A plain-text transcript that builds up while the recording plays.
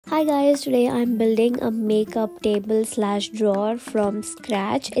Hi guys, today I'm building a makeup table slash drawer from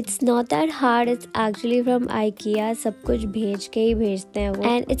scratch. It's not that hard, it's actually from IKEA. सब कुछ भेज के ही भेजते हैं वो.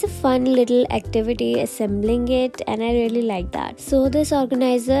 And it's a fun little activity assembling it and I really like that. So this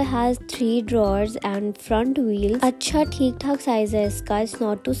organizer has 3 drawers and front wheels. अच्छा ठीक ठाक size है इसका. It's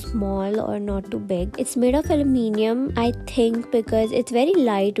not too small or not too big. It's made of aluminium I think because it's very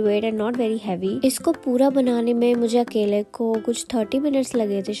lightweight and not very heavy. इसको पूरा बनाने में मुझे अकेले को कुछ 30 minutes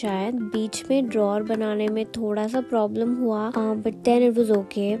लगे थे शायद. बीच में ड्रॉर बनाने में थोड़ा सा प्रॉब्लम हुआ but then it was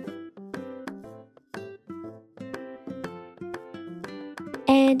okay.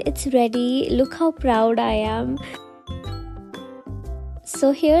 And it's ready. Look how proud I am.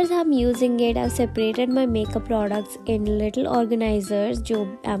 So here's how I'm using it. I've separated my makeup products in little organizers जो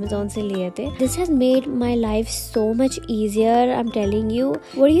Amazon से लिए थे. This has made my life so much easier. I'm telling you.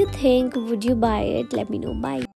 What do you think? Would you buy it? Let me know. Bye.